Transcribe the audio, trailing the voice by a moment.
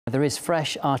There is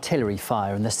fresh artillery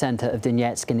fire in the centre of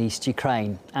Donetsk in East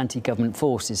Ukraine. Anti-government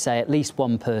forces say at least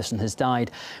one person has died,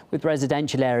 with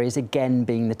residential areas again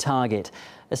being the target.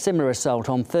 A similar assault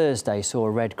on Thursday saw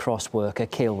a Red Cross worker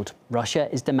killed. Russia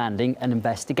is demanding an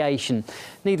investigation.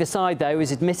 Neither side, though,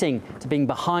 is admitting to being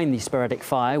behind the sporadic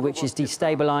fire, which is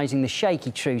destabilising the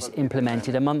shaky truce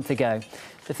implemented a month ago.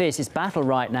 The fiercest battle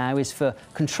right now is for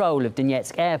control of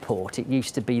Donetsk airport. It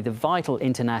used to be the vital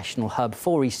international hub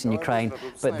for eastern Ukraine,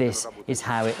 but this is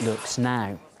how it looks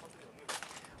now.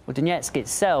 Well, Donetsk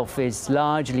itself is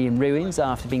largely in ruins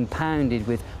after being pounded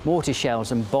with mortar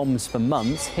shells and bombs for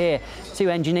months. Here, two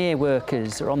engineer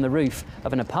workers are on the roof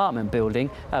of an apartment building,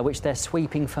 which they're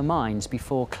sweeping for mines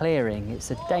before clearing.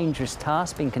 It's a dangerous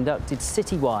task being conducted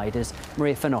citywide, as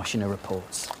Maria Fanoshina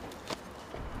reports.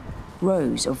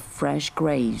 Rows of fresh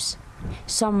graves.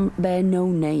 Some bear no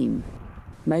name.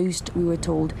 Most, we were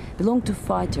told, belong to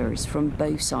fighters from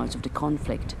both sides of the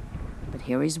conflict. But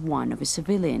here is one of a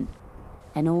civilian.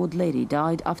 An old lady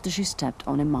died after she stepped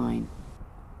on a mine.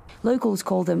 Locals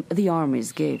call them the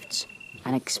army's gifts.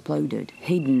 Unexploded,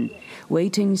 hidden,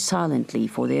 waiting silently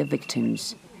for their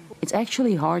victims. It's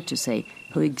actually hard to say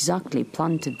who exactly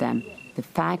planted them. The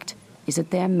fact is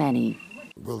that there are many.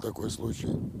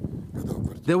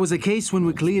 There was a case when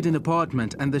we cleared an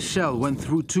apartment and the shell went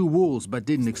through two walls but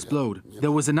didn't explode.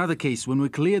 There was another case when we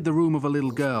cleared the room of a little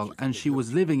girl and she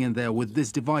was living in there with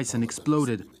this device and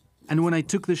exploded. And when I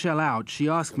took the shell out, she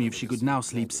asked me if she could now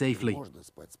sleep safely.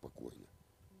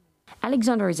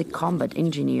 Alexander is a combat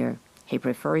engineer. He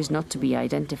prefers not to be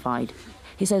identified.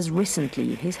 He says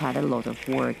recently he's had a lot of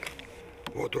work.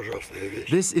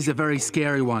 This is a very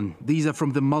scary one. These are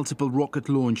from the multiple rocket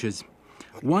launchers.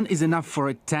 One is enough for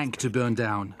a tank to burn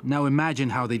down. Now imagine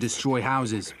how they destroy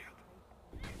houses.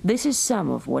 This is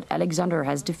some of what Alexander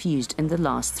has defused in the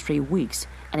last 3 weeks,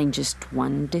 and in just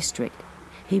one district.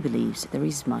 He believes there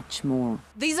is much more.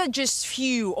 These are just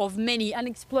few of many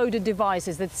unexploded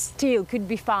devices that still could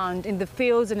be found in the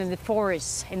fields and in the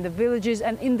forests, in the villages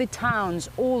and in the towns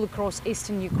all across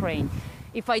eastern Ukraine.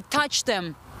 If I touch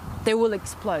them, they will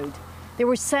explode. They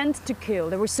were sent to kill,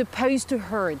 they were supposed to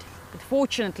hurt. But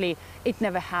fortunately, it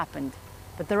never happened.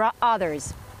 But there are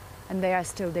others, and they are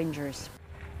still dangerous.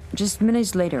 Just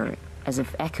minutes later, as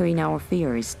if echoing our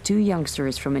fears, two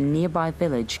youngsters from a nearby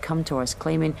village come to us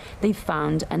claiming they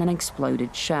found an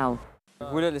unexploded shell.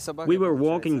 We were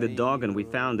walking the dog and we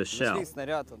found a shell.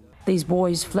 These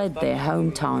boys fled their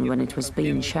hometown when it was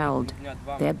being shelled.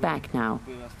 They're back now,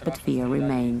 but fear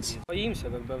remains.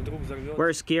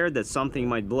 We're scared that something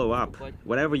might blow up.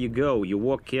 Wherever you go, you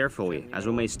walk carefully, as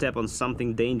we may step on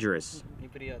something dangerous.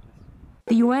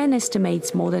 The UN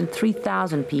estimates more than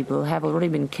 3,000 people have already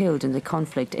been killed in the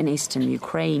conflict in eastern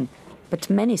Ukraine. But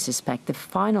many suspect the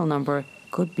final number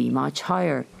could be much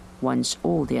higher, once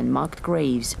all the unmarked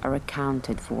graves are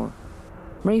accounted for.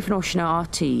 Maria Fanoshina,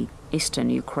 RT,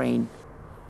 Eastern Ukraine.